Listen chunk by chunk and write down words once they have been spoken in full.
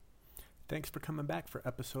Thanks for coming back for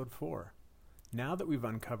episode 4. Now that we've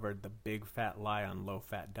uncovered the big fat lie on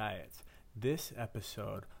low-fat diets, this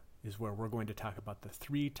episode is where we're going to talk about the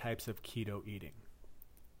 3 types of keto eating.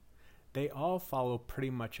 They all follow pretty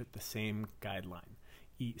much at the same guideline.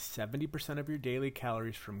 Eat 70% of your daily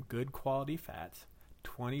calories from good quality fats,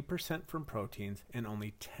 20% from proteins, and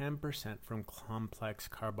only 10% from complex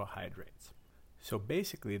carbohydrates. So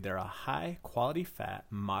basically, they're a high quality fat,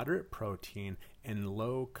 moderate protein, and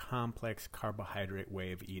low complex carbohydrate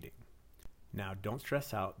way of eating. Now, don't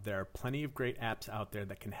stress out. There are plenty of great apps out there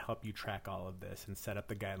that can help you track all of this and set up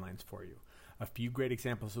the guidelines for you. A few great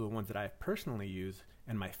examples of the ones that I personally use,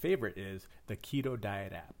 and my favorite is the Keto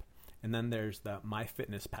Diet app. And then there's the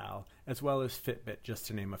MyFitnessPal, as well as Fitbit, just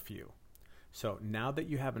to name a few. So now that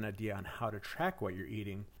you have an idea on how to track what you're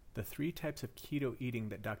eating, the 3 types of keto eating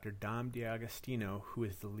that Dr. Dom D'Agostino, who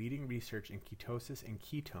is the leading research in ketosis and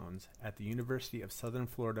ketones at the University of Southern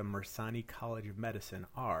Florida Mersani College of Medicine,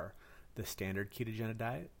 are the standard ketogenic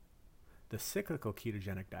diet, the cyclical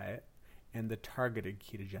ketogenic diet, and the targeted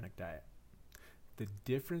ketogenic diet. The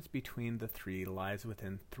difference between the 3 lies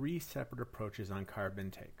within 3 separate approaches on carb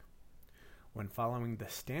intake. When following the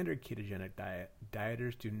standard ketogenic diet,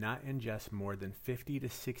 dieters do not ingest more than 50 to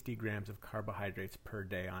 60 grams of carbohydrates per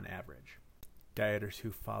day on average. Dieters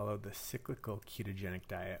who follow the cyclical ketogenic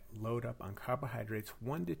diet load up on carbohydrates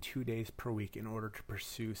 1 to 2 days per week in order to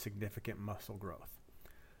pursue significant muscle growth.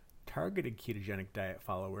 Targeted ketogenic diet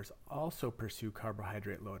followers also pursue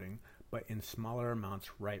carbohydrate loading, but in smaller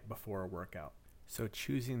amounts right before a workout. So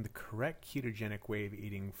choosing the correct ketogenic way of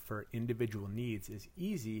eating for individual needs is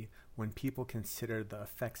easy when people consider the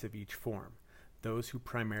effects of each form. Those who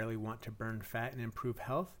primarily want to burn fat and improve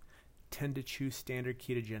health tend to choose standard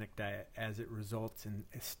ketogenic diet as it results in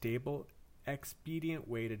a stable, expedient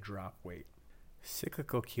way to drop weight.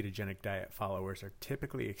 Cyclical ketogenic diet followers are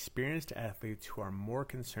typically experienced athletes who are more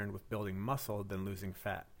concerned with building muscle than losing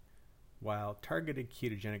fat, while targeted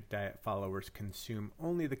ketogenic diet followers consume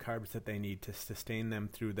only the carbs that they need to sustain them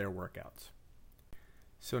through their workouts.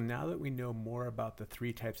 So now that we know more about the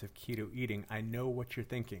 3 types of keto eating, I know what you're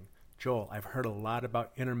thinking. Joel, I've heard a lot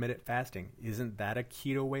about intermittent fasting. Isn't that a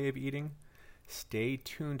keto way of eating? Stay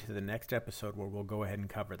tuned to the next episode where we'll go ahead and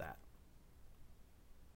cover that.